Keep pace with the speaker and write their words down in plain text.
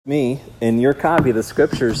Me in your copy of the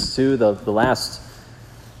scriptures to the last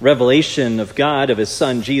revelation of God, of his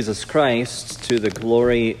son Jesus Christ, to the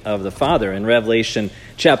glory of the Father. In Revelation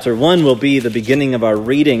chapter 1 will be the beginning of our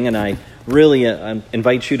reading, and I really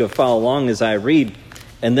invite you to follow along as I read.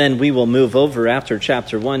 And then we will move over after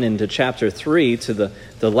chapter 1 into chapter 3 to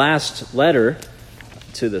the last letter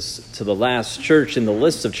to the last church in the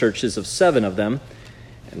list of churches of 7 of them.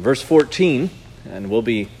 And verse 14, and we'll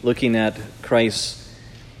be looking at Christ's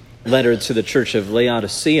letter to the church of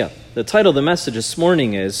Laodicea. The title of the message this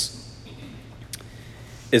morning is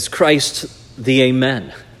Christ the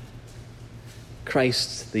Amen.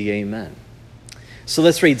 Christ the Amen. So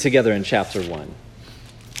let's read together in chapter 1.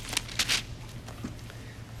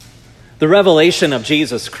 The revelation of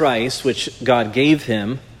Jesus Christ, which God gave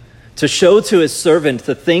him to show to his servant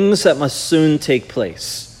the things that must soon take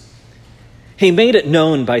place. He made it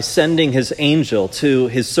known by sending his angel to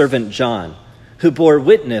his servant John, who bore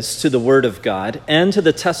witness to the word of God and to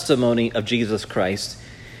the testimony of Jesus Christ,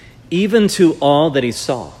 even to all that he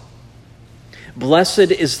saw. Blessed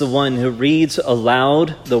is the one who reads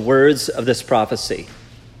aloud the words of this prophecy,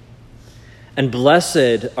 and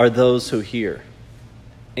blessed are those who hear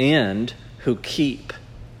and who keep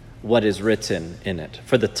what is written in it,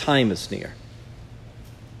 for the time is near.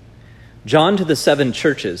 John to the 7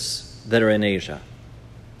 churches that are in Asia.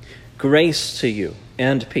 Grace to you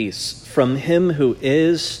and peace from him who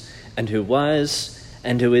is, and who was,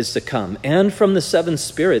 and who is to come, and from the 7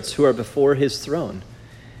 spirits who are before his throne,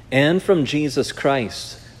 and from Jesus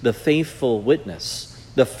Christ, the faithful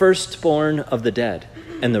witness, the firstborn of the dead,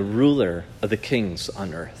 and the ruler of the kings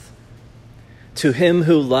on earth. To him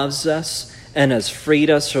who loves us and has freed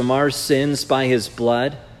us from our sins by his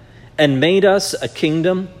blood, and made us a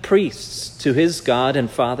kingdom, priests to his God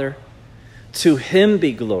and Father, to him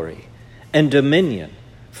be glory and dominion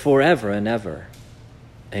forever and ever.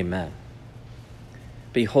 Amen.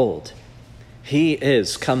 Behold, he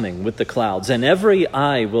is coming with the clouds, and every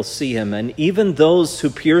eye will see him, and even those who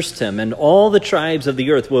pierced him, and all the tribes of the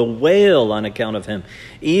earth will wail on account of him.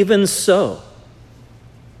 Even so,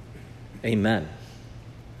 amen.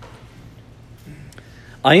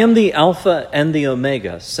 I am the Alpha and the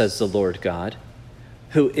Omega, says the Lord God,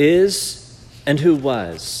 who is, and who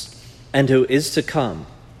was, and who is to come,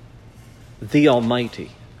 the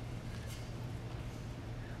Almighty.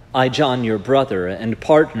 I, John, your brother and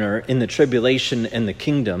partner in the tribulation and the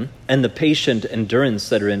kingdom and the patient endurance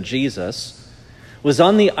that are in Jesus, was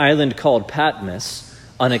on the island called Patmos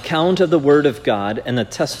on account of the word of God and the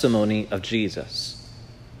testimony of Jesus.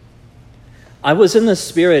 I was in the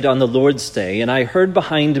Spirit on the Lord's day, and I heard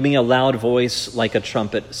behind me a loud voice like a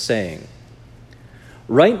trumpet saying,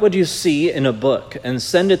 "Write what you see in a book and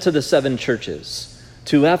send it to the 7 churches,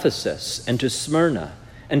 to Ephesus and to Smyrna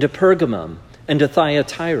and to Pergamum and to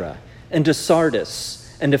Thyatira, and to Sardis,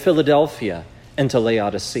 and to Philadelphia, and to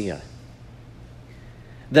Laodicea."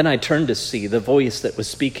 Then I turned to see the voice that was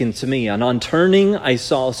speaking to me, and on turning I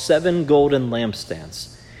saw 7 golden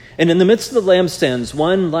lampstands. And in the midst of the lampstands,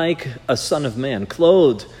 one like a son of man,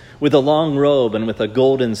 clothed with a long robe and with a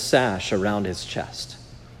golden sash around his chest.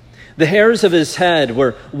 The hairs of his head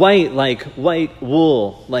were white like white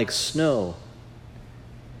wool, like snow.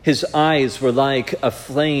 His eyes were like a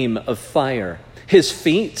flame of fire. His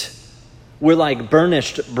feet were like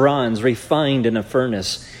burnished bronze refined in a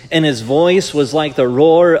furnace, and his voice was like the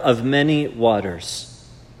roar of many waters.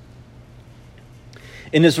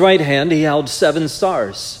 In his right hand he held 7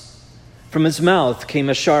 stars. From his mouth came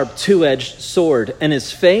a sharp 2-edged sword, and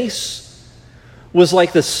his face was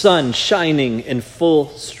like the sun shining in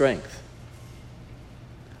full strength.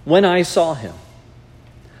 When I saw him,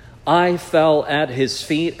 I fell at his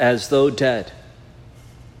feet as though dead.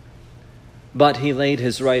 But he laid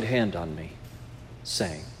his right hand on me,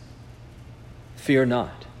 saying, "Fear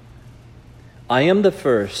not. I am the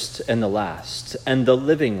first and the last and the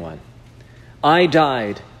living one. I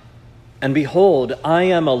died, and behold, I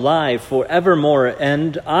am alive forevermore,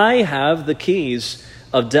 and I have the keys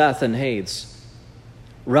of death and Hades.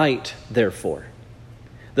 Write, therefore,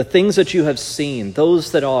 the things that you have seen,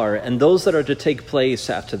 those that are, and those that are to take place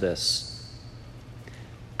after this.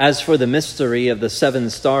 As for the mystery of the 7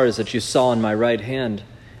 stars that you saw in my right hand,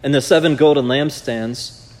 and the 7 golden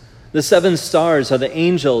lampstands, the 7 stars are the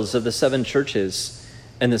angels of the 7 churches,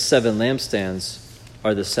 and the 7 lampstands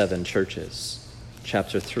are the 7 churches."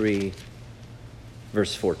 Chapter 3,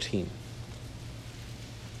 verse 14.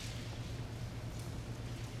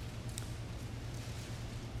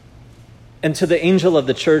 And to the angel of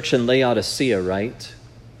the church in Laodicea write,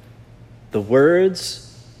 the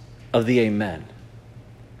words of the Amen,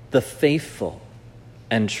 the faithful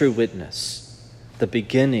and true witness, the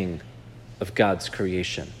beginning of God's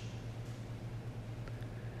creation.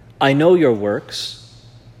 I know your works.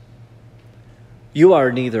 You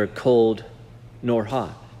are neither cold nor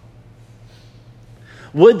hot.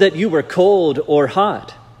 Would that you were cold or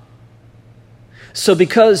hot. So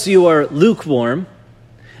because you are lukewarm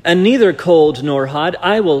and neither cold nor hot,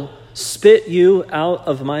 I will spit you out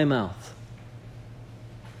of my mouth.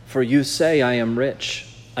 For you say, I am rich,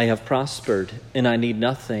 I have prospered, and I need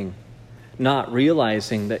nothing, not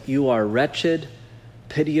realizing that you are wretched,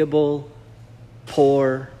 pitiable,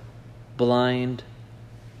 poor, blind,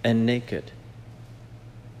 and naked.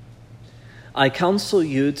 I counsel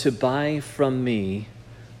you to buy from me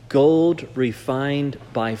gold refined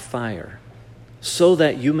by fire, so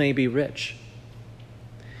that you may be rich,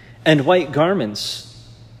 and white garments,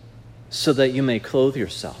 so that you may clothe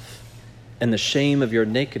yourself, and the shame of your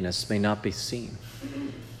nakedness may not be seen,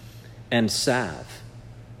 and salve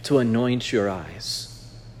to anoint your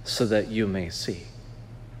eyes, so that you may see.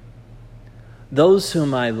 Those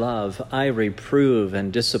whom I love, I reprove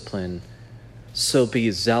and discipline, so be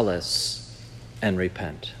zealous and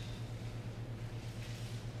repent.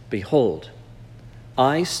 Behold,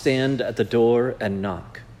 I stand at the door and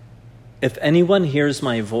knock. If anyone hears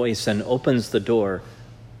my voice and opens the door,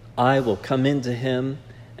 I will come into him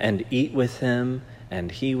and eat with him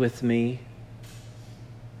and he with me.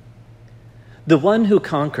 The one who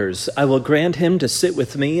conquers, I will grant him to sit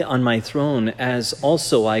with me on my throne, as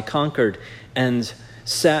also I conquered and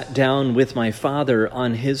sat down with my Father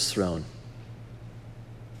on his throne.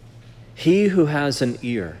 He who has an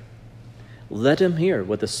ear, let him hear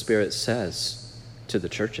what the Spirit says to the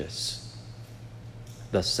churches.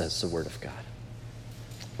 Thus says the word of God.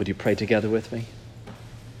 Would you pray together with me?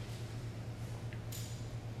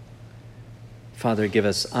 Father, give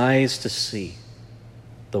us eyes to see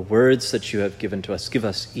the words that you have given to us. Give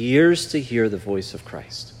us ears to hear the voice of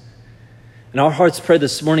Christ. And our heart's prayer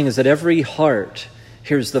this morning is that every heart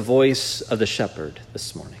hears the voice of the shepherd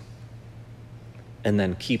this morning and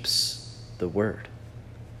then keeps the word.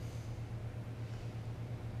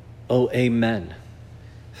 Oh, amen.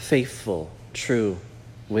 Faithful, true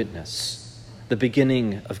witness, the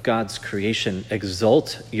beginning of God's creation,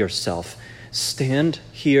 exalt yourself. Stand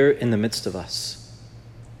here in the midst of us.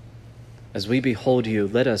 As we behold you,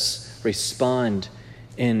 let us respond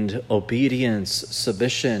in obedience,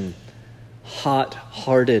 submission,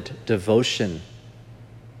 hot-hearted devotion.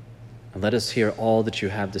 And let us hear all that you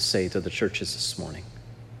have to say to the churches this morning.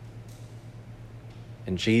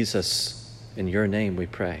 In Jesus, in your name we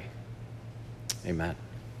pray. Amen.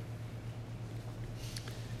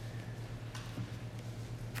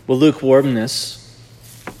 Well, lukewarmness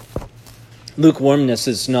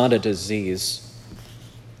is not a disease.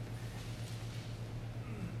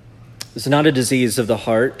 It's not a disease of the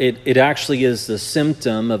heart. It actually is the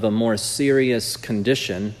symptom of a more serious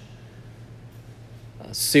condition,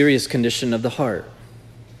 a serious condition of the heart.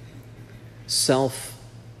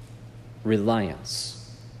 Self-reliance.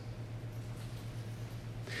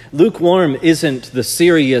 Lukewarm isn't the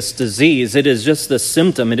serious disease. It is just the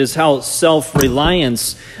symptom. It is how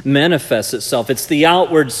self-reliance manifests itself. It's the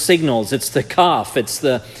outward signals. It's the cough. It's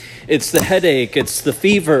the headache. It's the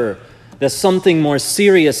fever. That something more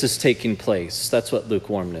serious is taking place. That's what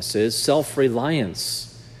lukewarmness is.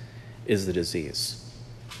 Self-reliance is the disease.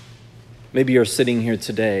 Maybe you're sitting here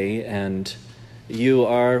today and you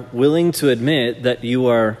are willing to admit that you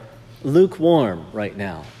are lukewarm right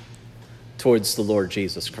now towards the Lord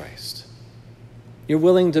Jesus Christ. You're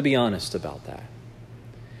willing to be honest about that.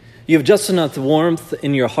 You have just enough warmth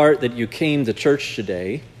in your heart that you came to church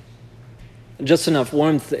today, just enough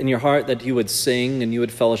warmth in your heart that you would sing and you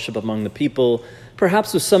would fellowship among the people,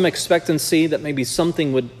 perhaps with some expectancy that maybe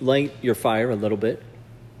something would light your fire a little bit.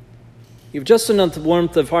 You have just enough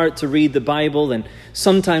warmth of heart to read the Bible and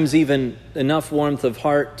sometimes even enough warmth of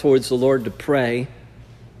heart towards the Lord to pray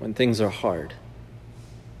when things are hard.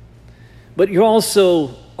 But you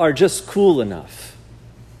also are just cool enough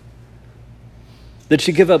that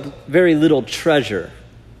you give up very little treasure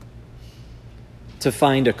to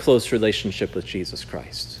find a close relationship with Jesus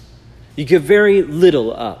Christ. You give very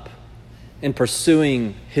little up in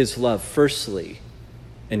pursuing his love firstly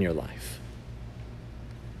in your life.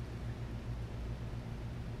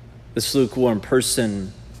 This lukewarm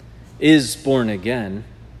person is born again,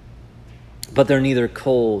 but they're neither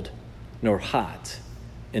cold nor hot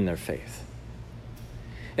in their faith.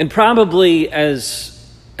 And probably as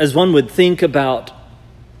one would think about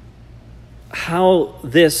how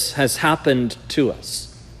this has happened to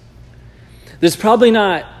us, there's probably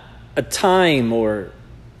not a time or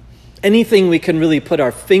anything we can really put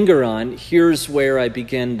our finger on. Here's where I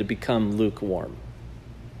began to become lukewarm.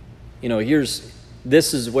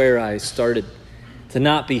 This is where I started to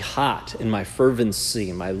not be hot in my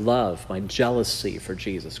fervency, my love, my jealousy for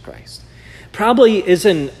Jesus Christ. Probably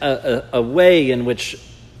isn't a way in which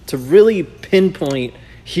to really pinpoint,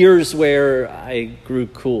 here's where I grew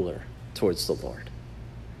cooler towards the Lord.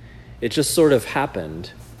 It just sort of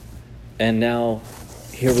happened, and now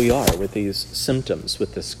here we are with these symptoms,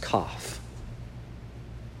 with this cough.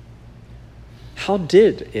 How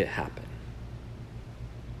did it happen?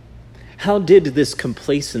 How did this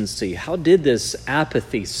complacency, how did this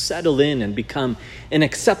apathy settle in and become an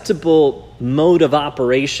acceptable mode of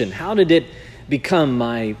operation? How did it become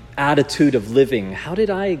my attitude of living? How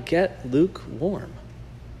did I get lukewarm?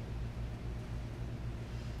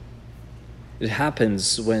 It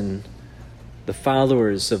happens when the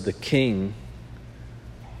followers of the King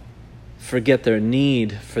forget their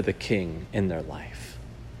need for the King in their life.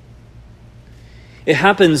 It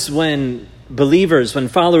happens when believers, when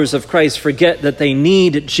followers of Christ forget that they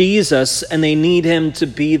need Jesus and they need him to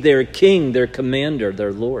be their King, their commander,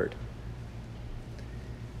 their Lord.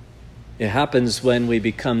 It happens when we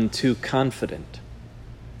become too confident,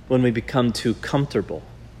 when we become too comfortable,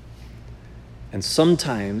 and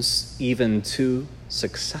sometimes even too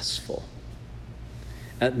successful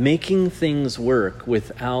at making things work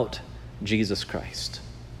without Jesus Christ.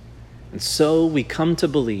 And so we come to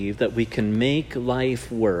believe that we can make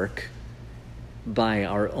life work by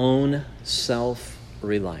our own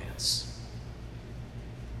self-reliance.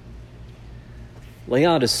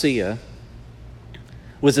 Laodicea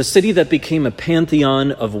was a city that became a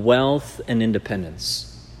pantheon of wealth and independence.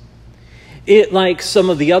 It, like some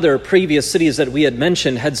of the other previous cities that we had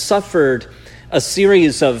mentioned, had suffered a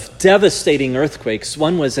series of devastating earthquakes.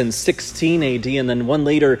 One was in 16 AD, and then one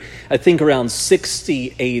later, I think around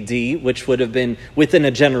 60 AD, which would have been within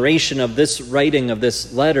a generation of this writing of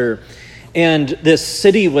this letter. And this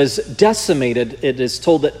city was decimated. It is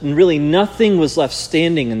told that really nothing was left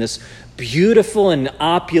standing in this beautiful and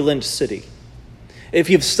opulent city. If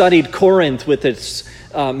you've studied Corinth with its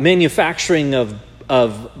manufacturing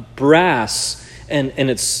of brass and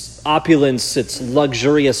its opulence, its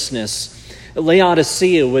luxuriousness,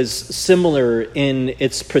 Laodicea was similar in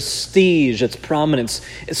its prestige, its prominence.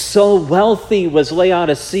 So wealthy was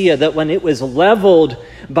Laodicea that when it was leveled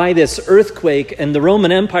by this earthquake and the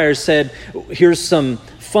Roman Empire said, here's some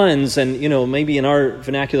funds and, maybe in our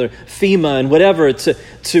vernacular, FEMA and whatever,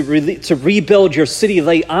 to rebuild your city,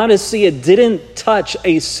 Laodicea didn't touch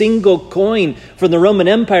a single coin from the Roman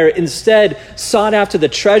Empire. Instead, sought after the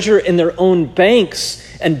treasure in their own banks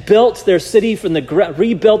and rebuilt their city from the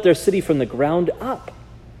ground up.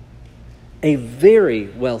 A very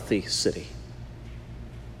wealthy city.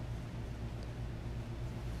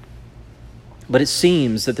 But it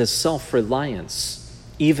seems that this self-reliance,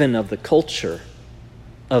 even of the culture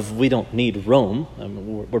of we don't need Rome. I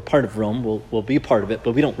mean, we're part of Rome. We'll be part of it,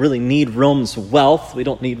 but we don't really need Rome's wealth. We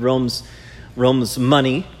don't need Rome's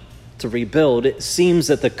money to rebuild. It seems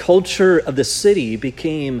that the culture of the city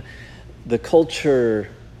became the culture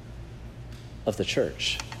of the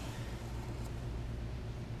church.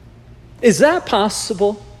 Is that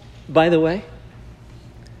possible, by the way?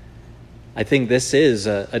 I think this is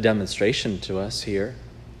a demonstration to us here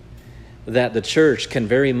that the church can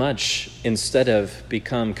very much, instead of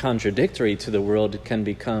become contradictory to the world, can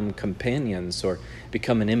become companions or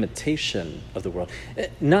become an imitation of the world.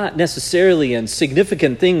 Not necessarily in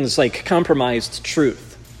significant things like compromised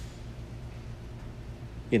truth.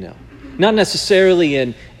 Not necessarily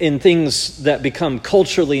in things that become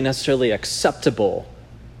culturally necessarily acceptable,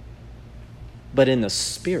 but in the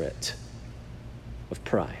spirit of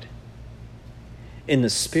pride, in the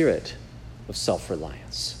spirit of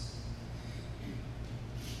self-reliance.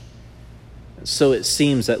 So it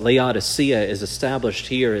seems that Laodicea is established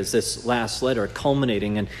here as this last letter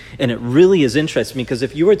culminating, and it really is interesting because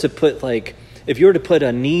if you were to put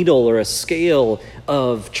a needle or a scale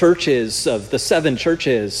of churches, of the 7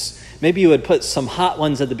 churches, maybe you would put some hot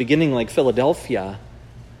ones at the beginning like Philadelphia.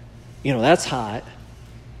 That's hot.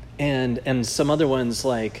 And some other ones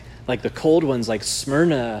like the cold ones like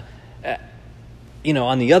Smyrna,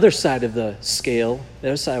 on the other side of the scale, the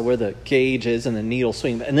other side where the gauge is and the needle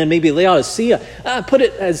swing. And then maybe Laodicea, put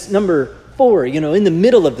it as number 4, in the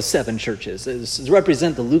middle of the 7 churches, to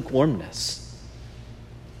represent the lukewarmness.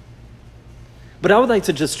 But I would like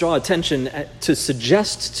to just draw attention to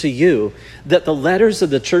suggest to you that the letters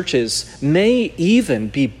of the churches may even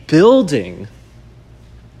be building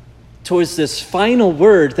towards this final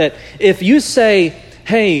word that if you say,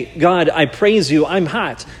 hey, God, I praise you, I'm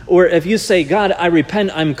hot. Or if you say, God, I repent,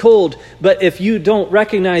 I'm cold. But if you don't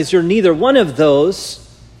recognize you're neither one of those,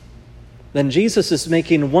 then Jesus is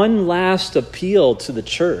making one last appeal to the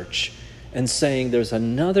church and saying there's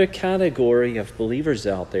another category of believers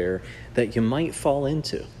out there that you might fall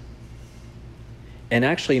into. And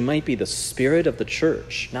actually it might be the spirit of the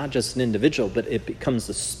church, not just an individual, but it becomes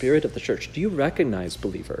the spirit of the church. Do you recognize,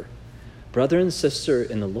 believer, brother and sister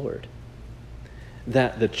in the Lord,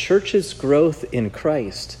 that the church's growth in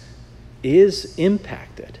Christ is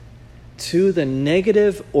impacted to the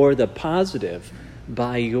negative or the positive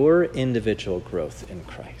by your individual growth in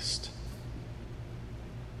Christ?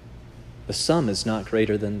 The sum is not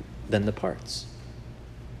greater than the parts.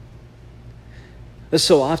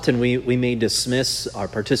 So often we may dismiss our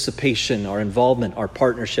participation, our involvement, our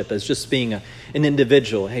partnership as just being an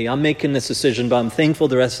individual. Hey, I'm making this decision, but I'm thankful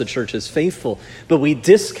the rest of the church is faithful. But we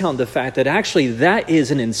discount the fact that actually that is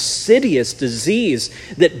an insidious disease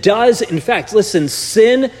that does, in fact, listen,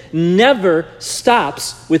 sin never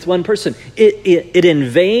stops with one person. It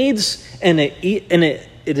invades and it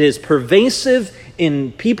is pervasive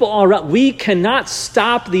in people all around. We cannot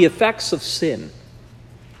stop the effects of sin,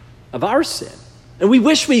 of our sin. And we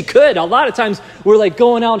wish we could. A lot of times we're like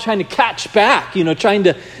going out and trying to catch back, trying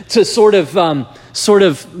to sort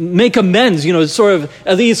of make amends, sort of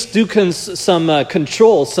at least do some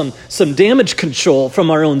control, some damage control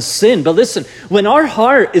from our own sin. But listen, when our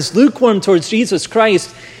heart is lukewarm towards Jesus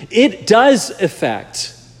Christ, it does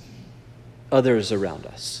affect others around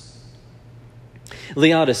us.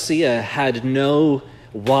 Laodicea had no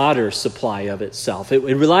water supply of itself. It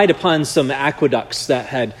relied upon some aqueducts that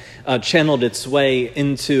had channeled its way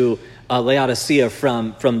into Laodicea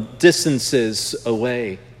from distances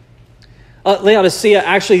away. Laodicea,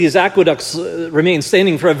 actually, these aqueducts remained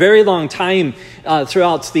standing for a very long time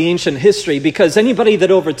throughout the ancient history, because anybody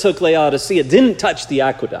that overtook Laodicea didn't touch the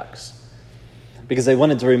aqueducts because they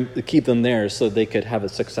wanted to keep them there so they could have a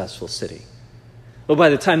successful city. But by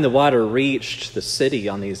the time the water reached the city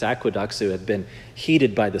on these aqueducts, it had been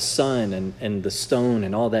heated by the sun and the stone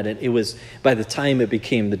and all that. It was, by the time it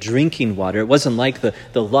became the drinking water, it wasn't like the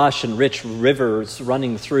lush and rich rivers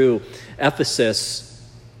running through Ephesus.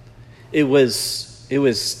 It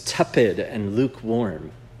was tepid and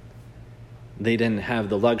lukewarm. They didn't have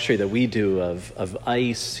the luxury that we do of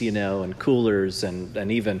ice, and coolers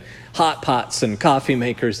and even hot pots and coffee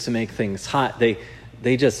makers to make things hot. They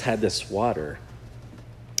just had this water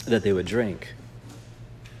that they would drink.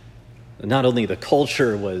 Not only the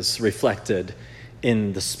culture was reflected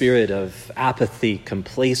in the spirit of apathy,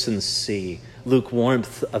 complacency,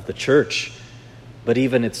 lukewarmth of the church, but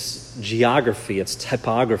even its geography, its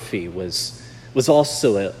typography was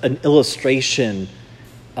also an illustration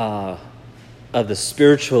of the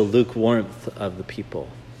spiritual lukewarmth of the people.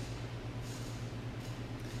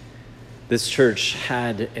 This church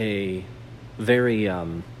had a very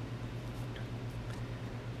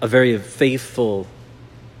faithful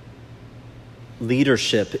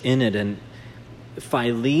leadership in it, and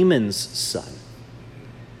Philemon's son,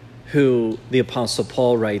 who the Apostle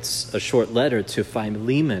Paul writes a short letter to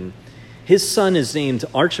Philemon. His son is named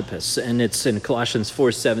Archippus, and it's in Colossians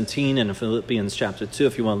 4:17 and in Philippians chapter 2,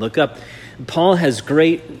 if you want to look up. Paul has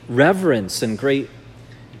great reverence and great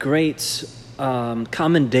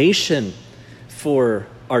commendation for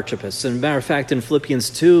Archippus. And matter of fact, in Philippians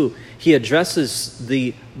 2, he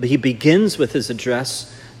begins with his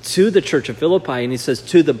address to the church of Philippi, and he says,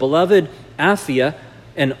 "To the beloved Apphia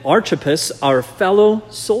and Archippus, our fellow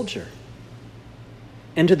soldier,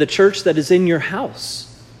 and to the church that is in your house."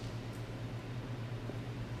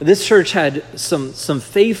 This church had some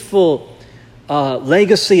faithful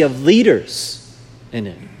legacy of leaders in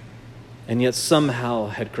it, and yet somehow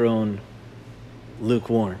had grown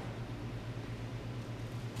lukewarm.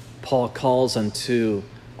 Paul calls unto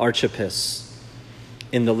Archippus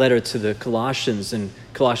in the letter to the Colossians in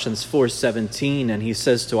Colossians 4:17, and he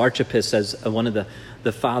says to Archippus, as one of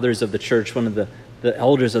the fathers of the church, one of the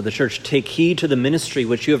elders of the church, "Take heed to the ministry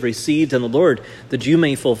which you have received in the Lord, that you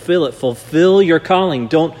may fulfill it." Fulfill your calling.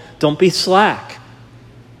 Don't be slack.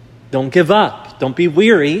 Don't give up. Don't be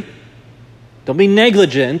weary. Don't be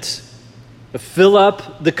negligent. But fill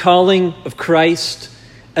up the calling of Christ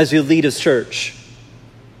as you lead his church.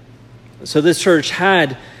 So this church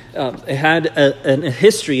had a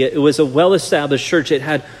history. It was a well-established church. It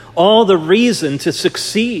had all the reason to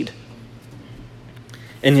succeed.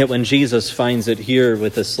 And yet when Jesus finds it here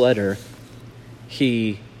with this letter,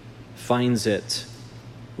 he finds it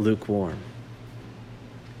lukewarm.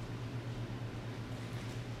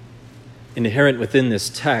 Inherent within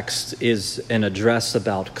this text is an address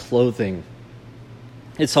about clothing.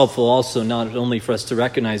 It's helpful also not only for us to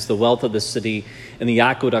recognize the wealth of the city and the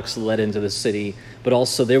aqueducts that led into the city, but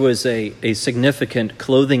also there was a significant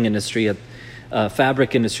clothing industry, a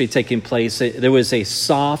fabric industry taking place. There was a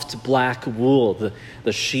soft black wool,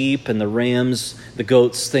 the sheep and the rams, the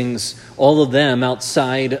goats, things, all of them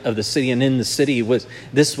outside of the city and in the city.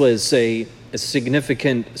 This was a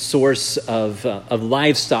significant source of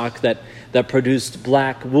livestock that produced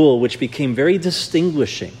black wool, which became very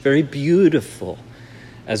distinguishing, very beautiful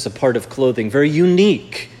as a part of clothing, very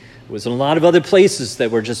unique. There was a lot of other places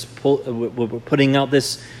that were just putting out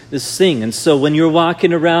this thing. And so when you're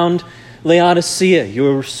walking around Laodicea,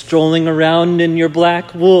 you're strolling around in your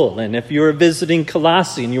black wool. And if you were visiting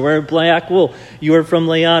Colossae and you wear black wool, you were from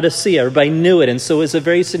Laodicea. Everybody knew it. And so it was a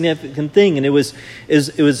very significant thing. And it was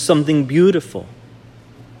something beautiful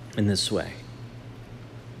in this way.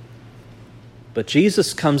 But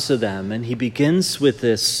Jesus comes to them and he begins with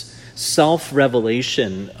this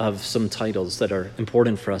self-revelation of some titles that are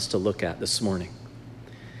important for us to look at this morning.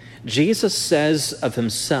 Jesus says of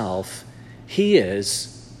himself, he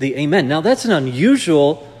is the Amen. Now that's an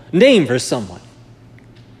unusual name for someone.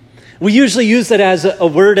 We usually use that as a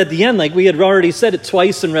word at the end, like we had already said it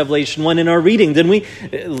twice in Revelation 1 in our reading, didn't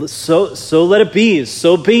we? So let it be,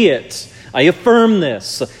 so be it. I affirm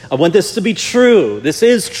this. I want this to be true. This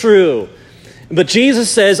is true. But Jesus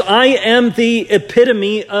says, I am the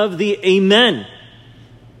epitome of the Amen.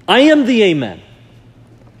 I am the Amen.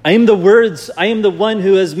 I am the words. I am the one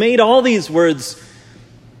who has made all these words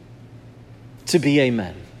to be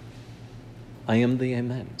Amen. I am the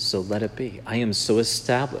Amen, so let it be. I am so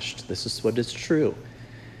established. This is what is true.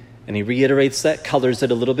 And he reiterates that, colors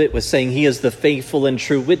it a little bit with saying he is the faithful and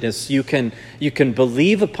true witness. You can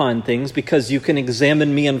believe upon things because you can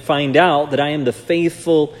examine me and find out that I am the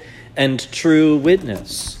faithful and true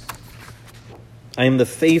witness. I am the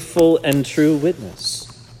faithful and true witness.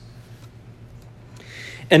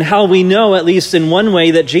 And how we know, at least in one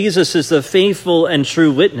way, that Jesus is the faithful and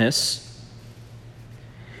true witness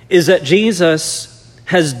is that Jesus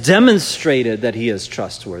has demonstrated that he is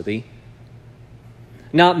trustworthy,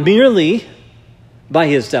 not merely by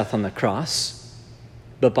his death on the cross,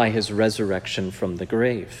 but by his resurrection from the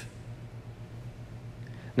grave.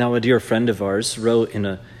 Now, a dear friend of ours wrote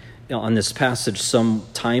on this passage some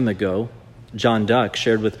time ago. John Duck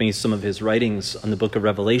shared with me some of his writings on the book of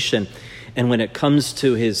Revelation. And when it comes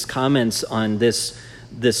to his comments on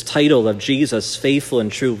this title of Jesus, faithful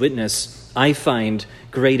and true witness, I find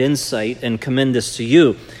great insight and commend this to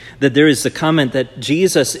you, that there is the comment that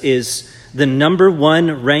Jesus is the number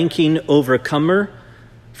one ranking overcomer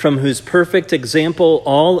from whose perfect example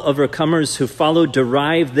all overcomers who follow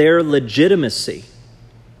derive their legitimacy.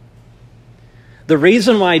 The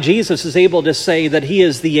reason why Jesus is able to say that he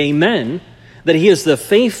is the Amen, that he is the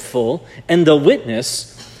faithful and the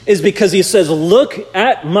witness, is because he says, look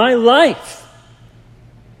at my life.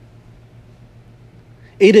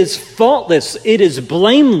 It is faultless. It is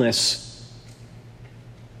blameless.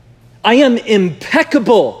 I am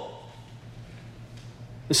impeccable.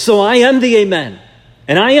 So I am the Amen,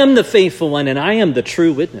 and I am the faithful one, and I am the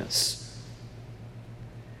true witness.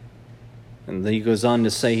 And then he goes on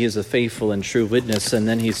to say he is a faithful and true witness. And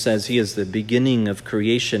then he says he is the beginning of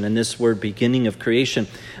creation. And this word beginning of creation,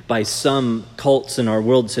 by some cults in our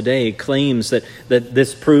world today, claims that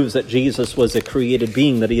this proves that Jesus was a created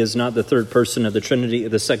being, that he is not the third person of the Trinity,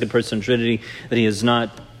 the second person of the Trinity, that he is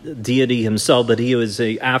not deity himself, but he was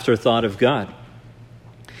an afterthought of God.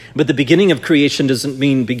 But the beginning of creation doesn't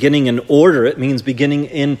mean beginning in order. It means beginning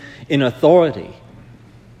in authority.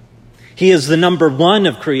 He is the number one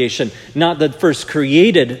of creation, not the first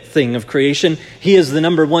created thing of creation. He is the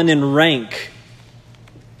number one in rank.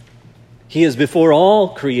 He is before all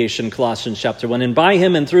creation, Colossians chapter 1. And by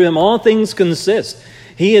him and through him all things consist.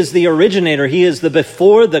 He is the originator. He is the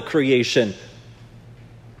before the creation.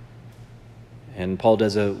 And Paul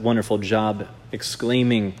does a wonderful job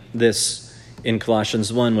exclaiming this in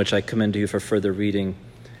Colossians 1, which I commend to you for further reading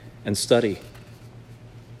and study.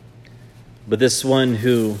 But this one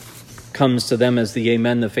who comes to them as the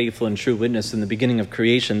Amen, the faithful and true witness in the beginning of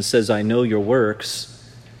creation, says, I know your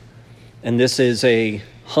works. And this is a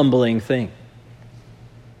humbling thing.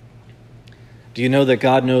 Do you know that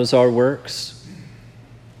God knows our works?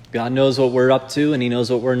 God knows what we're up to, and he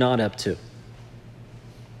knows what we're not up to.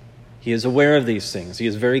 He is aware of these things. He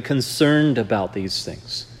is very concerned about these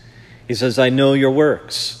things. He says, I know your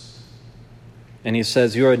works. And he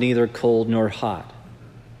says, you are neither cold nor hot.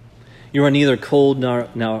 You are neither cold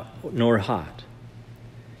nor hot.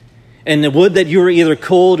 And would that you were either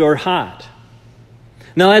cold or hot.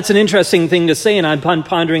 Now, that's an interesting thing to say, and I'm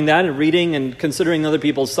pondering that and reading and considering other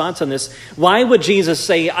people's thoughts on this. Why would Jesus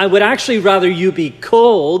say, I would actually rather you be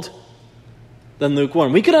cold than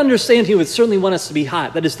lukewarm? We could understand he would certainly want us to be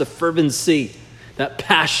hot. That is the fervency, that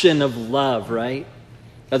passion of love, right?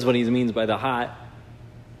 That's what he means by the hot.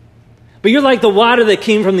 But you're like the water that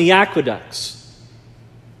came from the aqueducts.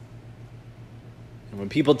 And when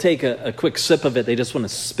people take a quick sip of it, they just want to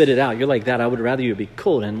spit it out. You're like that. I would rather you be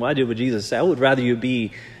cold. And why would Jesus say, I would rather you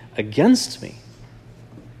be against me?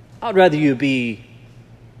 I would rather you be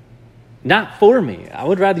not for me. I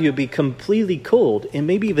would rather you be completely cold and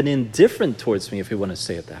maybe even indifferent towards me, if you want to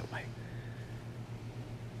say it that way.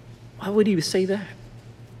 Why would he say that?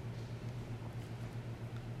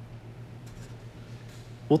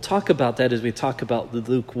 We'll talk about that as we talk about the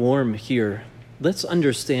lukewarm here. Let's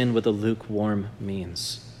understand what the lukewarm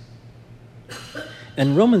means.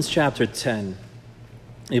 In Romans chapter 10,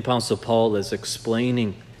 the Apostle Paul is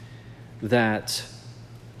explaining that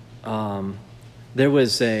there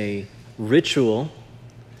was a ritual,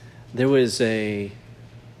 there was a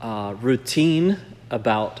routine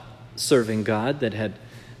about serving God that had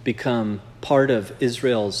become part of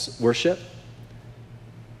Israel's worship.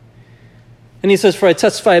 And he says, for I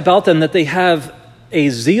testify about them that they have a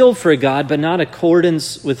zeal for God, but not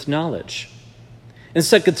accordance with knowledge. In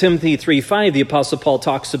 2 Timothy 3:5, the Apostle Paul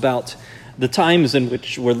talks about the times in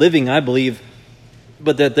which we're living, I believe,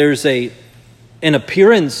 but that there's an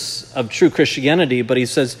appearance of true Christianity, but he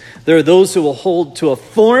says there are those who will hold to a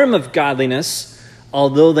form of godliness,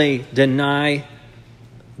 although they deny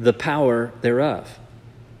the power thereof.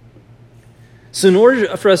 So in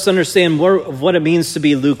order for us to understand more of what it means to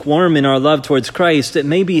be lukewarm in our love towards Christ, it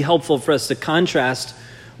may be helpful for us to contrast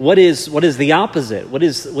what is the opposite, what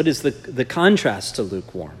is the contrast to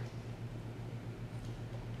lukewarm.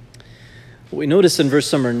 We notice in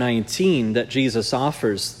verse number 19 that Jesus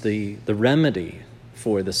offers the remedy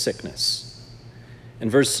for the sickness. In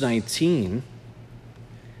verse 19,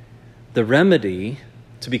 the remedy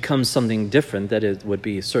to become something different, that it would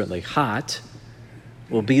be certainly hot,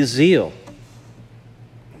 will be zeal.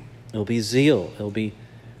 It'll be zeal. It'll be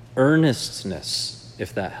earnestness,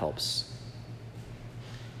 if that helps.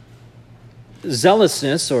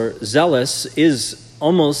 Zealousness or zealous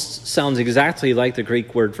sounds exactly like the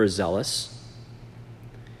Greek word for zealous.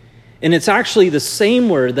 And it's actually the same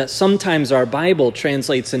word that sometimes our Bible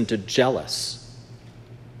translates into jealous.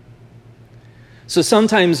 So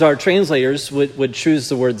sometimes our translators would choose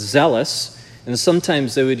the word zealous, and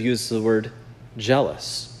sometimes they would use the word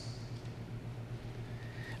jealous.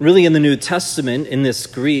 Really, in the New Testament, in this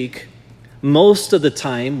Greek, most of the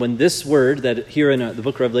time when this word that here in the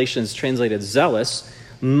book of Revelation is translated zealous,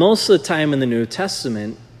 most of the time in the New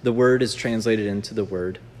Testament, the word is translated into the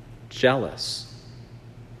word jealous.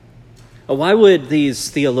 Why would these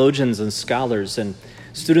theologians and scholars and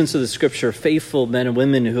students of the Scripture, faithful men and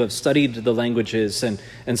women who have studied the languages and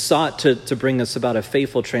sought to bring us about a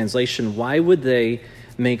faithful translation, why would they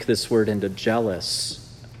make this word into jealous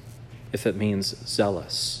if it means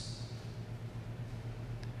zealous?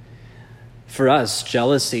 For us,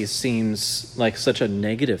 jealousy seems like such a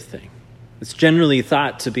negative thing. It's generally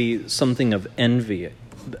thought to be something of envy,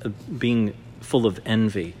 being full of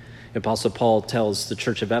envy. The Apostle Paul tells the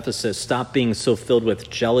church of Ephesus, stop being so filled with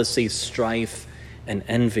jealousy, strife, and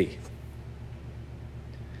envy.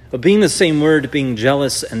 But being the same word, being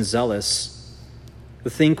jealous and zealous,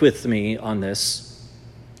 think with me on this.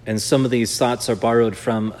 And some of these thoughts are borrowed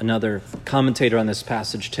from another commentator on this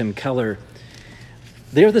passage, Tim Keller.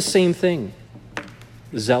 They're the same thing,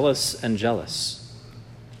 zealous and jealous.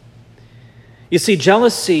 You see,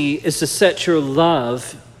 jealousy is to set your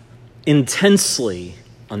love intensely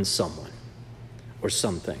on someone or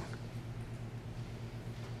something.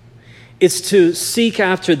 It's to seek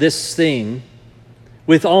after this thing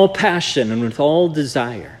with all passion and with all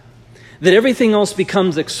desire, that everything else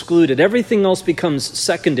becomes excluded, everything else becomes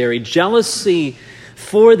secondary. Jealousy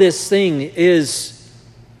for this thing is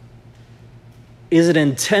an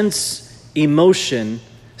intense emotion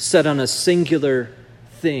set on a singular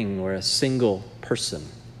thing or a single person.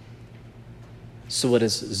 So what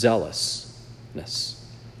is zealousness?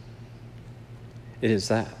 It is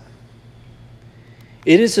that.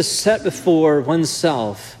 It is to set before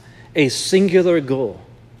oneself a singular goal,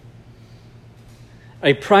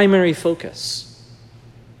 a primary focus,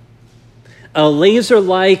 a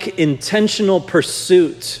laser-like intentional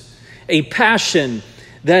pursuit, a passion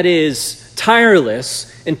that is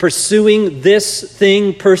tireless in pursuing this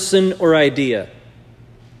thing, person, or idea.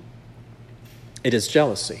 It is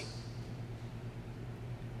jealousy.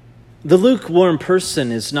 The lukewarm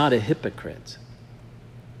person is not a hypocrite.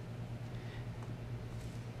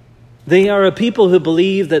 They are a people who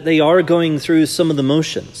believe that they are going through some of the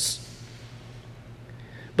motions.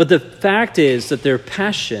 But the fact is that their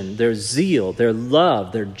passion, their zeal, their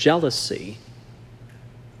love, their jealousy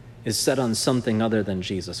is set on something other than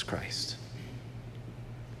Jesus Christ.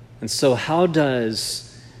 And so how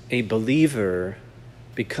does a believer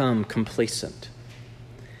become complacent?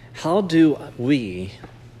 How do we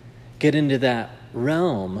get into that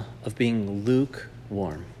realm of being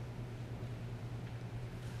lukewarm?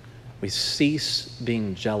 We cease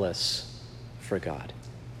being jealous for God.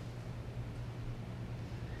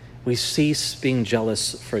 We cease being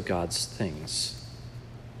jealous for God's things.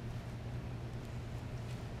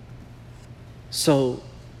 So,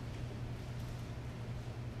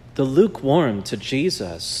 the lukewarm to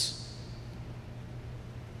Jesus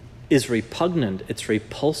is repugnant, it's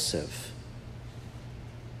repulsive.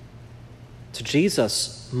 To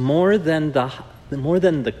Jesus, more than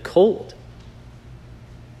the cold.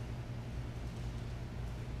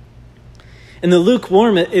 And the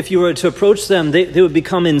lukewarm, if you were to approach them, they would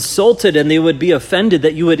become insulted and they would be offended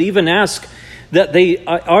that you would even ask that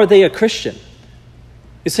are they a Christian?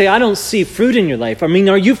 You say, I don't see fruit in your life. I mean,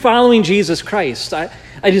 are you following Jesus Christ? I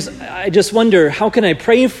just wonder, how can I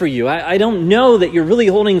pray for you? I don't know that you're really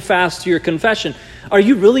holding fast to your confession. Are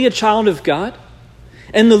you really a child of God?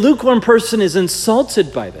 And the lukewarm person is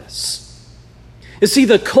insulted by this. You see,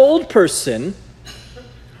 the cold person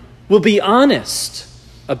will be honest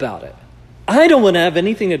about it. I don't want to have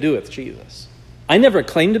anything to do with Jesus. I never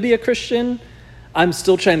claimed to be a Christian. I'm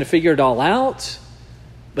still trying to figure it all out.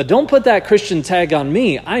 But don't put that Christian tag on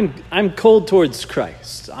me. I'm cold towards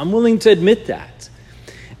Christ. I'm willing to admit that.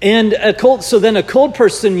 And then a cold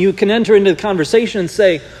person, you can enter into the conversation and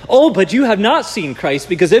say, oh, but you have not seen Christ,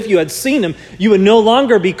 because if you had seen him, you would no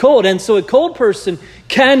longer be cold. And so a cold person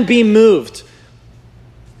can be moved.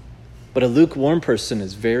 But a lukewarm person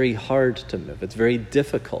is very hard to move. It's very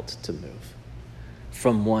difficult to move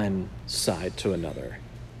from one side to another,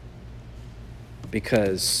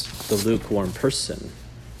 because the lukewarm person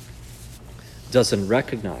doesn't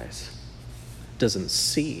recognize, doesn't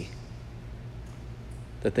see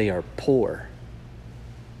that they are poor,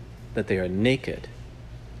 that they are naked,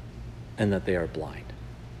 and that they are blind.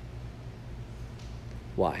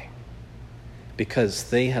 Why? Because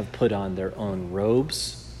they have put on their own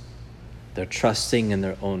robes, they're trusting in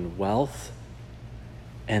their own wealth,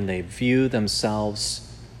 and they view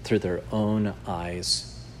themselves through their own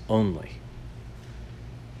eyes only.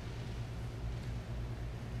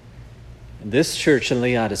 This church in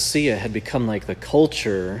Laodicea had become like the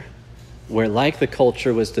culture, where like the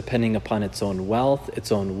culture was depending upon its own wealth,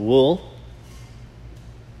 its own wool.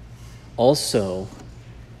 Also,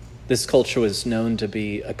 this culture was known to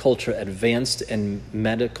be a culture advanced in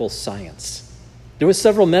medical science. There were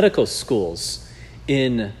several medical schools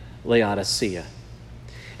in Laodicea.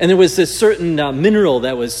 And there was this certain mineral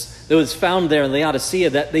that was found there in Laodicea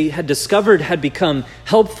that they had discovered had become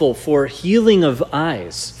helpful for healing of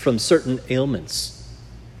eyes from certain ailments.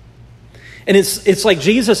 And it's like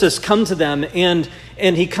Jesus has come to them, and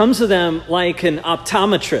he comes to them like an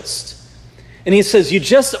optometrist. And he says, you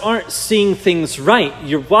just aren't seeing things right.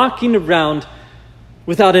 You're walking around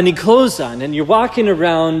without any clothes on, and you're walking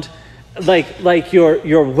around like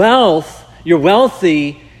you're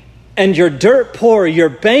wealthy, and you're dirt poor, you're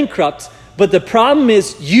bankrupt, but the problem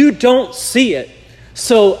is you don't see it.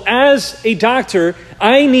 So as a doctor,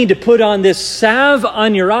 I need to put on this salve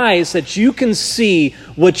on your eyes that you can see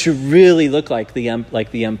what you really look like the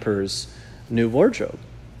emperor's new wardrobe.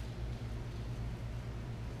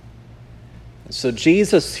 So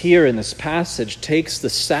Jesus here in this passage takes the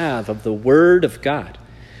salve of the Word of God,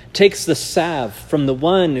 takes the salve from the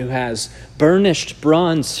one who has burnished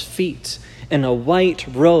bronze feet and a white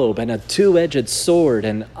robe and a two-edged sword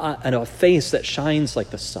and a face that shines like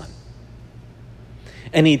the sun.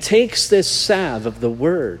 And he takes this salve of the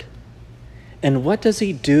Word, and what does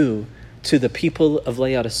he do to the people of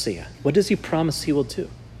Laodicea? What does he promise he will do?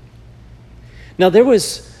 Now, there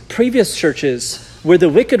was previous churches where the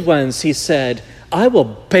wicked ones, he said, I will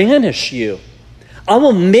banish you. I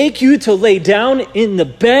will make you to lay down in the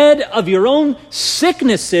bed of your own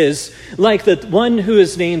sicknesses like the one who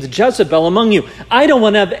is named Jezebel among you. I don't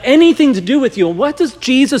want to have anything to do with you. And what does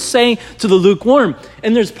Jesus say to the lukewarm?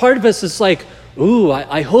 And there's part of us that's like, ooh,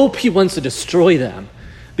 I hope he wants to destroy them,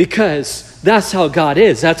 because that's how God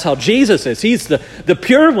is. That's how Jesus is. He's the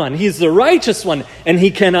pure one. He's the righteous one, and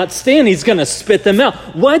he cannot stand. He's going to spit them out.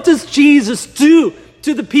 What does Jesus do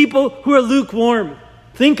to the people who are lukewarm?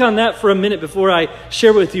 Think on that for a minute before I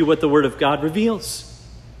share with you what the Word of God reveals.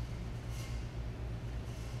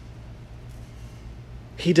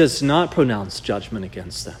 He does not pronounce judgment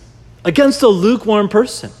against them. against a lukewarm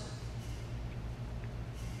person.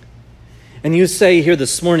 And you say here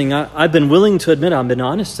this morning, I've been willing to admit, I've been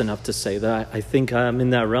honest enough to say that I think I'm in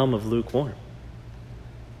that realm of lukewarm.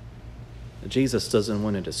 Jesus doesn't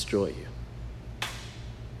want to destroy you.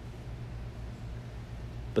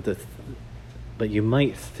 But you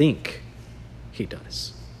might think he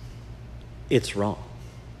does. It's wrong.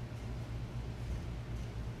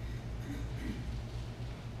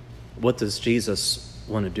 What does Jesus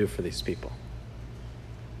want to do for these people?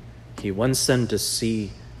 He wants them to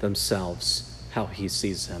see themselves how he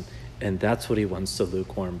sees them. And that's what he wants the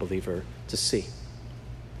lukewarm believer to see.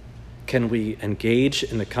 Can we engage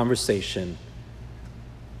in the conversation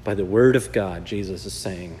by the word of God? Jesus is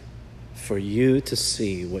saying, for you to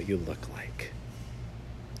see what you look like,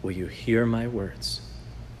 will you hear my words?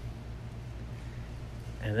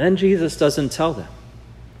 And then Jesus doesn't tell them,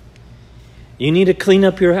 you need to clean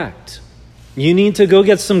up your act. You need to go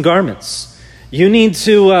get some garments. You need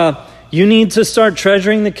to start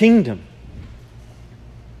treasuring the kingdom.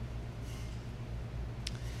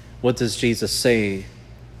 What does Jesus say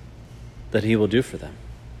that he will do for them?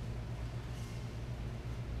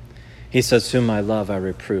 He says, whom I love, I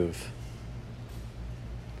reprove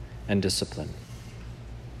and discipline.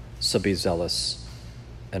 So be zealous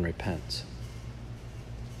and repent.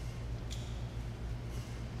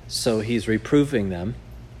 So he's reproving them,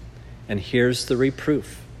 and here's the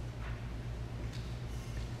reproof.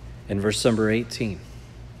 In verse number 18,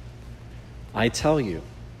 I tell you,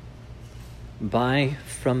 buy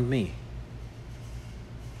from me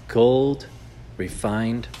gold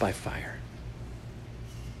refined by fire.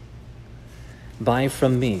 Buy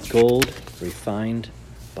from me gold refined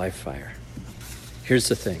by fire. Here's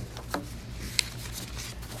the thing.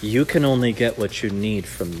 You can only get what you need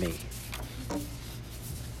from me.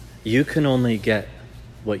 You can only get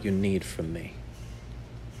what you need from me.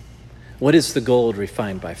 What is the gold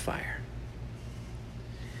refined by fire?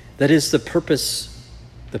 That is the purpose,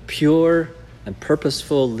 the pure and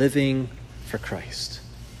purposeful living for Christ.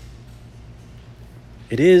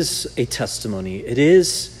 It is a testimony. It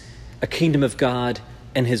is a kingdom of God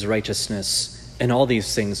and his righteousness, and all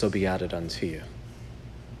these things will be added unto you.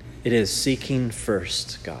 It is seeking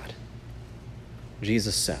first God.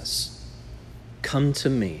 Jesus says, come to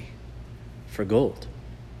me for gold.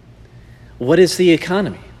 What is the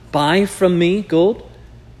economy? Buy from me gold?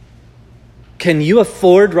 Can you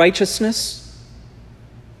afford righteousness?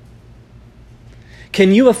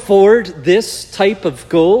 Can you afford this type of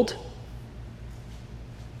gold?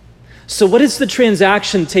 So what is the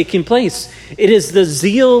transaction taking place? It is the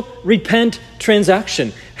zeal, repent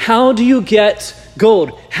transaction. How do you get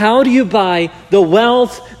gold? How do you buy the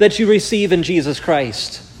wealth that you receive in Jesus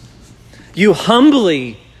Christ? You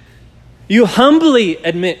humbly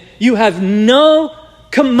admit you have no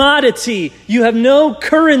commodity, you have no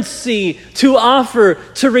currency to offer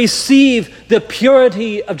to receive the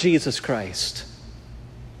purity of Jesus Christ.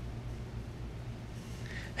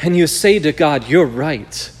 And you say to God, you're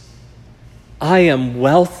right. I am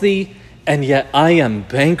wealthy, and yet I am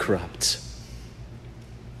bankrupt.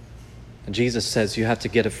 And Jesus says, you have to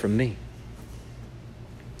get it from me.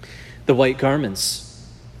 The white garments,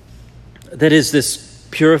 that is this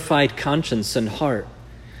purified conscience and heart,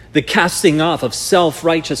 the casting off of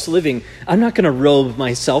self-righteous living. I'm not going to robe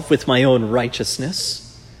myself with my own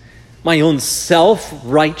righteousness, my own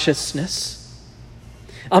self-righteousness.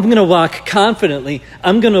 I'm going to walk confidently.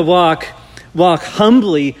 I'm going to walk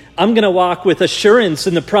humbly. I'm going to walk with assurance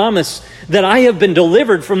in the promise that I have been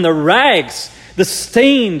delivered from the rags, the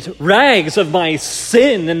stained rags of my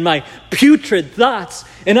sin and my putrid thoughts.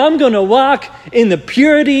 And I'm going to walk in the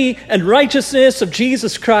purity and righteousness of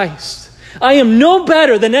Jesus Christ. I am no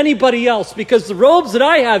better than anybody else because the robes that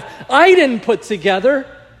I have, I didn't put together.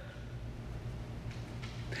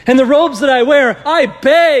 And the robes that I wear, I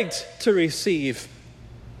begged to receive.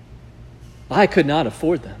 I could not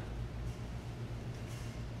afford them.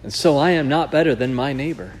 And so I am not better than my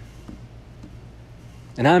neighbor.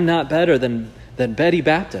 And I'm not better than Betty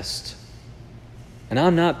Baptist. And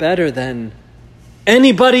I'm not better than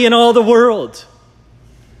anybody in all the world.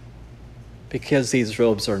 Because these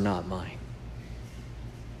robes are not mine.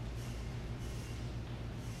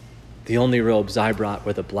 The only robes I brought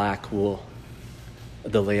were the black wool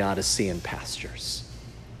of the Laodicean pastures.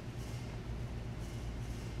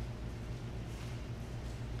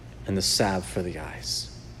 And the salve for the eyes.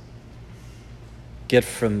 Get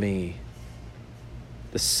from me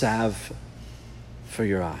the salve for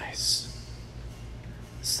your eyes,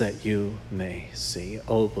 so that you may see.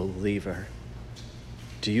 Oh, believer,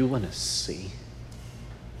 do you want to see?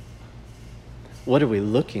 What are we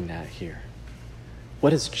looking at here? What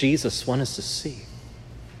does Jesus want us to see?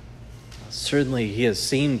 Certainly, he has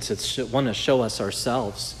seemed to want to show us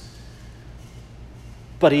ourselves.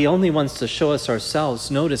 But he only wants to show us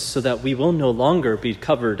ourselves, notice, so that we will no longer be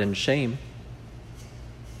covered in shame.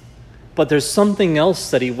 But there's something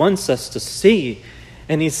else that he wants us to see.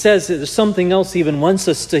 And he says that there's something else he even wants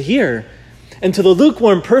us to hear. And to the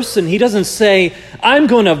lukewarm person, he doesn't say, I'm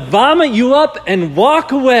going to vomit you up and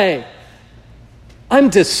walk away. I'm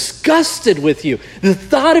disgusted with you. The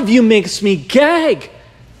thought of you makes me gag.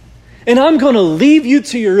 And I'm going to leave you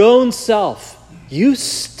to your own self. You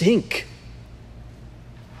stink.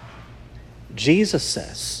 Jesus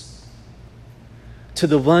says, to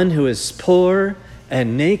the one who is poor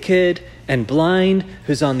and naked and blind,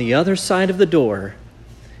 who's on the other side of the door,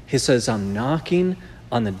 he says, I'm knocking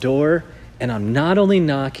on the door, and I'm not only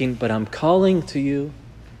knocking, but I'm calling to you.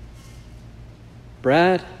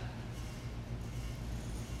 Brad,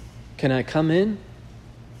 can I come in?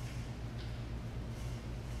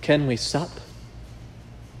 Can we sup?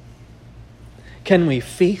 Can we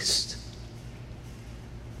feast?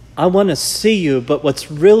 I want to see you, but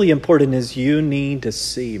what's really important is you need to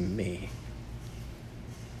see me.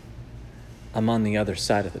 I'm on the other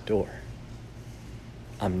side of the door.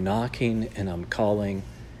 I'm knocking and I'm calling,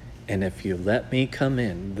 and if you let me come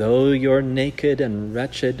in, though you're naked and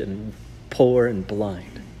wretched and poor and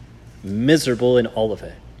blind, miserable in all of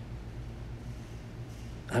it,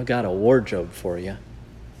 I've got a wardrobe for you.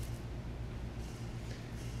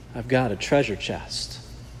 I've got a treasure chest.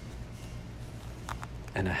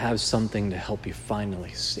 And I have something to help you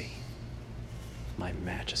finally see my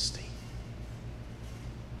majesty.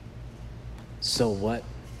 So what?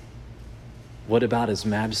 What about his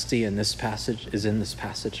majesty in this passage is in this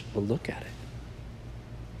passage? Well, look at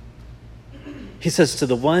it. He says, to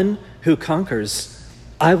the one who conquers,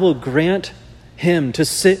 I will grant him to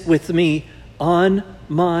sit with me on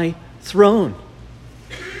my throne,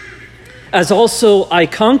 as also I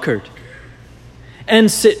conquered,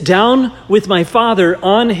 and sit down with my Father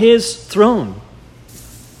on his throne.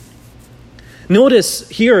 Notice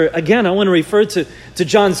here, again, I want to refer to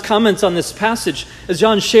John's comments on this passage. As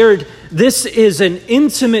John shared, this is an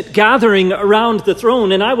intimate gathering around the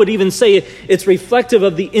throne, and I would even say it's reflective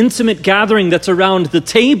of the intimate gathering that's around the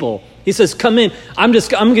table. He says, come in. I'm going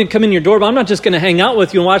to come in your door, but I'm not just going to hang out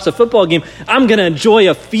with you and watch the football game. I'm going to enjoy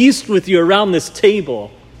a feast with you around this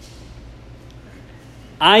table.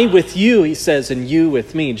 I with you, he says, and you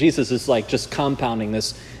with me. Jesus is like just compounding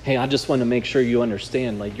this. Hey, I just want to make sure you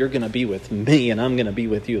understand, like, you're going to be with me and I'm going to be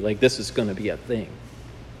with you. Like, this is going to be a thing.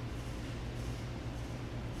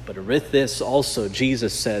 But with this also,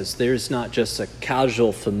 Jesus says, there's not just a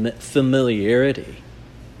casual familiarity,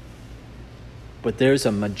 but there's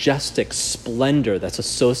a majestic splendor that's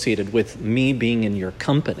associated with me being in your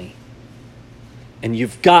company. And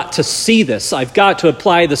you've got to see this. I've got to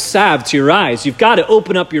apply the salve to your eyes. You've got to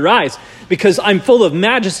open up your eyes because I'm full of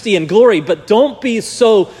majesty and glory. But don't be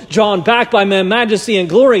so drawn back by my majesty and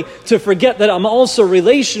glory to forget that I'm also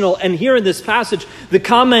relational. And here in this passage, the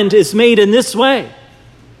comment is made in this way.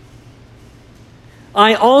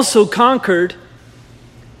 I also conquered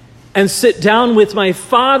and sit down with my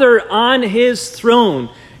Father on his throne.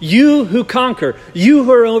 You who conquer, you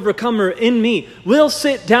who are overcomer in me, will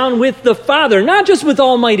sit down with the Father, not just with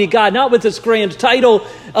Almighty God, not with this grand title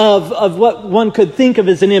of what one could think of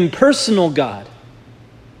as an impersonal God.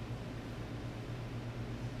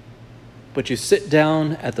 But you sit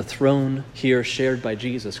down at the throne here shared by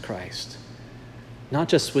Jesus Christ, not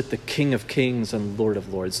just with the King of Kings and Lord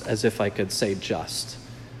of Lords, as if I could say just.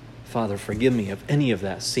 Father, forgive me if any of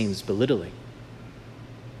that seems belittling.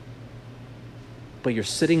 But you're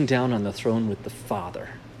sitting down on the throne with the Father,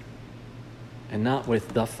 and not with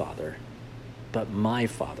the Father, but my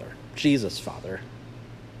Father, Jesus' Father,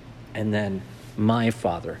 and then my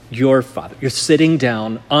Father, your Father. You're sitting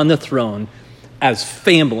down on the throne as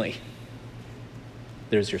family.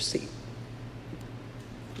 There's your seat.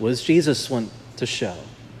 What does Jesus want to show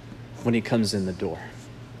when he comes in the door?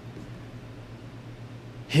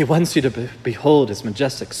 He wants you to behold his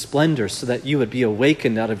majestic splendor so that you would be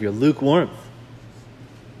awakened out of your lukewarmth.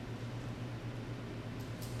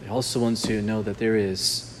 He also wants you to know that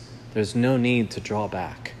there's no need to draw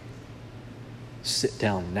back. Sit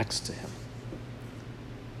down next to him.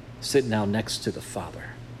 Sit down next to the Father.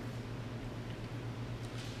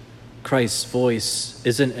 Christ's voice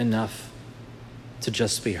isn't enough to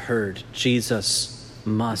just be heard. Jesus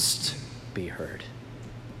must be heard.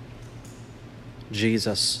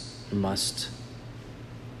 Jesus must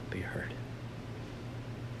be heard.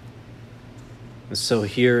 And so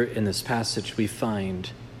here in this passage we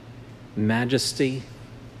find majesty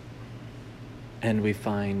and we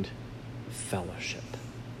find fellowship.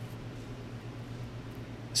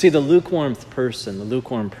 See, the lukewarm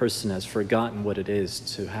person has forgotten what it is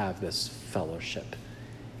to have this fellowship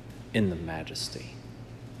in the majesty.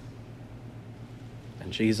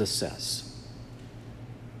 And Jesus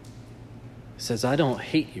says, I don't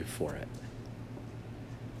hate you for it.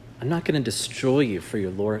 I'm not going to destroy you for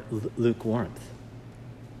your lukewarmth.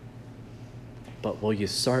 But will you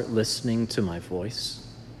start listening to my voice?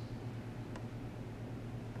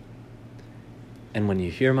 And when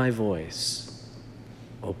you hear my voice,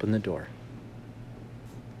 open the door,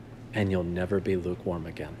 and you'll never be lukewarm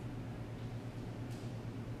again.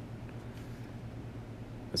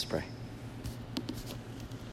 Let's pray.